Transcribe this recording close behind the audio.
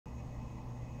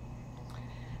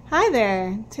Hi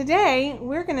there! Today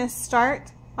we're going to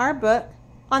start our book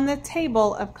on the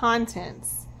table of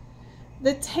contents.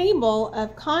 The table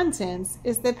of contents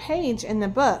is the page in the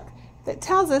book that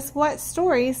tells us what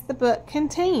stories the book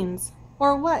contains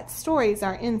or what stories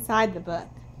are inside the book.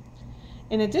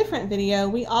 In a different video,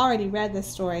 we already read the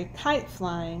story Kite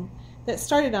Flying that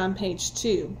started on page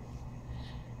 2.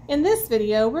 In this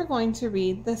video, we're going to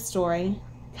read the story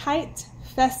Kite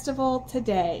Festival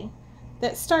Today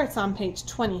that starts on page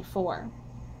 24.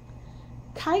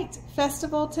 Kite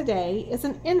Festival Today is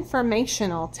an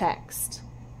informational text.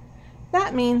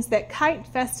 That means that Kite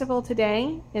Festival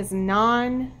Today is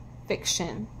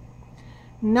non-fiction.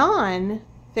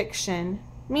 Non-fiction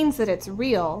means that it's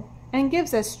real and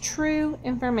gives us true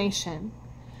information.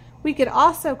 We could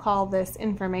also call this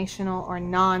informational or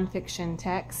non-fiction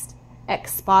text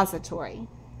expository.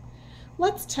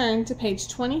 Let's turn to page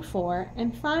 24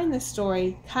 and find the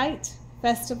story Kite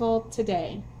Festival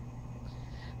Today.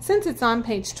 Since it's on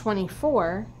page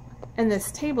 24 and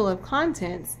this table of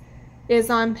contents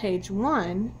is on page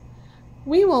 1,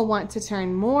 we will want to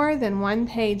turn more than one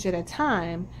page at a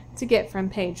time to get from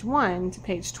page 1 to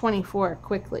page 24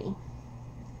 quickly.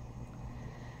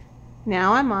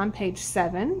 Now I'm on page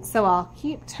 7, so I'll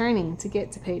keep turning to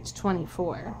get to page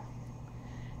 24.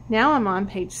 Now I'm on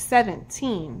page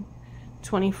 17.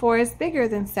 24 is bigger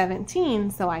than 17,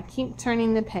 so I keep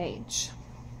turning the page.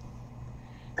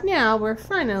 Now we're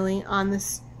finally on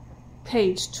this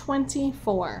page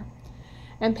 24.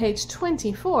 And page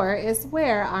 24 is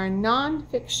where our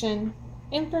non-fiction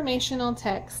informational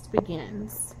text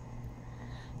begins.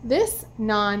 This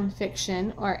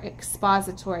non-fiction or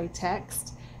expository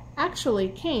text actually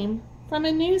came from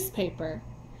a newspaper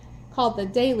called the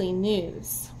Daily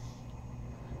News.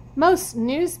 Most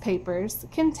newspapers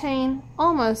contain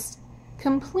almost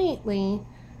completely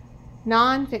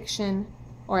non-fiction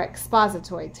or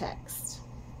expository text.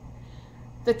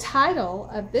 The title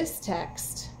of this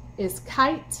text is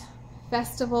Kite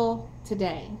Festival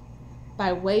Today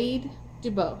by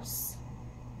DuBose.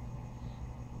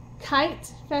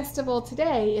 Kite Festival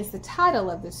Today is the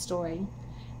title of the story,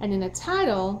 and in a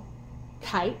title,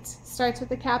 kite starts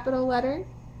with a capital letter,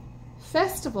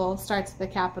 festival starts with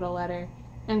a capital letter,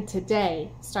 and today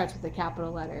starts with a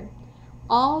capital letter.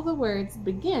 All the words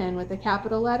begin with a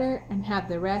capital letter and have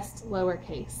the rest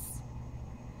lowercase.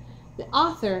 The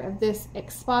author of this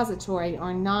expository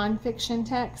or non-fiction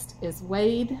text is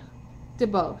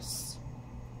DuBose.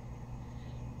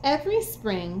 Every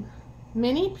spring,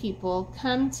 many people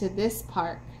come to this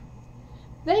park.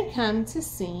 They come to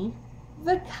see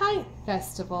the Kite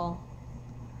Festival.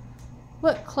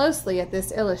 Look closely at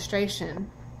this illustration.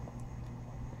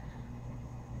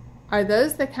 Are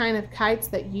those the kind of kites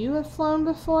that you have flown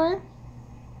before?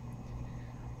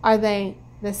 Are they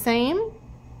the same?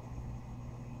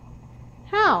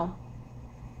 How?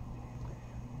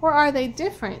 Or are they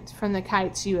different from the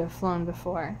kites you have flown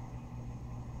before?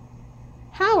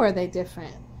 How are they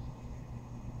different?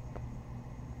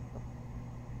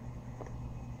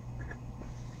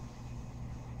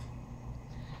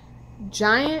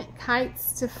 Giant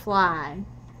kites to fly.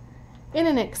 In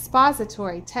an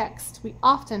expository text, we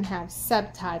often have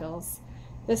subtitles.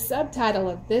 The subtitle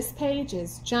of this page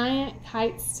is Giant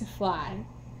Kites to Fly.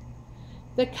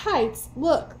 The kites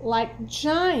look like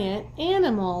giant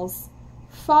animals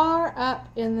far up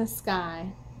in the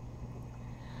sky.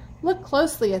 Look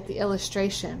closely at the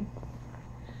illustration.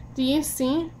 Do you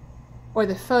see, or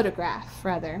the photograph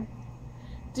rather,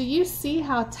 do you see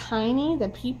how tiny the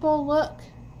people look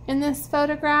in this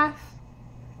photograph?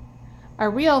 A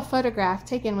real photograph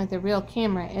taken with a real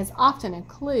camera is often a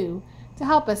clue to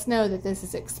help us know that this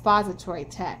is expository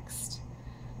text.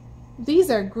 These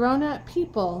are grown-up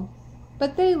people,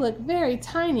 but they look very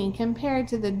tiny compared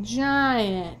to the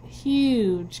giant,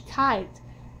 huge kite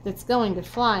that's going to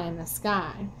fly in the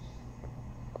sky.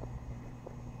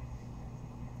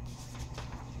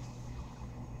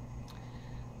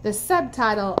 The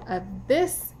subtitle of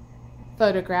this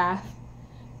photograph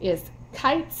is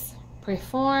Kites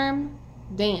Perform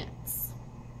Dance.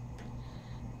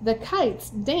 The kites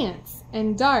dance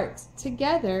and dart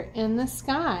together in the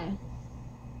sky.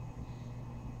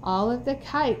 All of the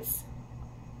kites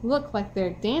look like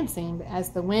they're dancing as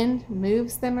the wind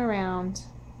moves them around.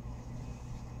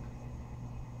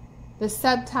 The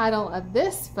subtitle of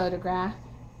this photograph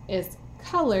is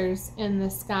Colors in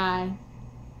the Sky.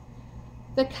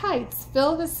 The kites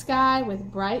fill the sky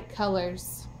with bright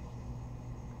colors.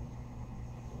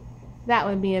 That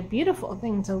would be a beautiful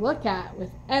thing to look at,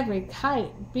 with every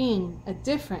kite being a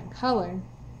different color.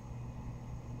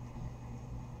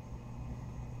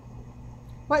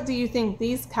 What do you think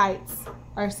these kites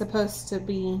are supposed to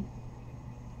be.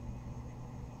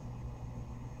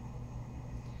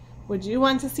 Would you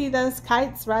want to see those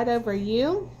kites right over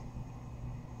you?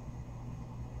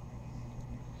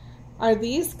 Are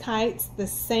these kites the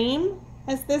same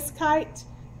as this kite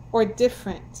or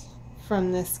different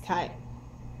from this kite?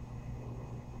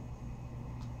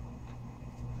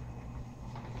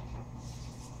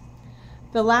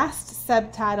 The last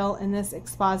subtitle in this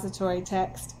expository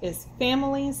text is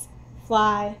Families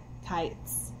Fly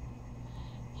Kites.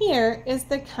 Here is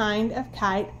the kind of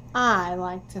kite I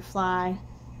like to fly.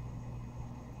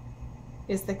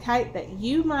 Is the kite that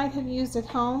you might have used at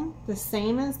home the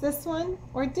same as this one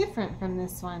or different from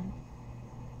this one?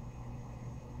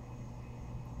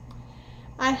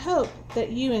 I hope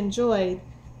that you enjoyed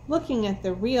looking at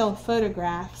the real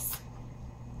photographs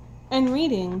and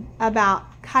reading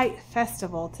about Kite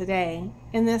Festival Today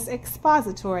in this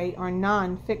expository or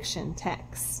non-fiction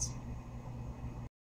text.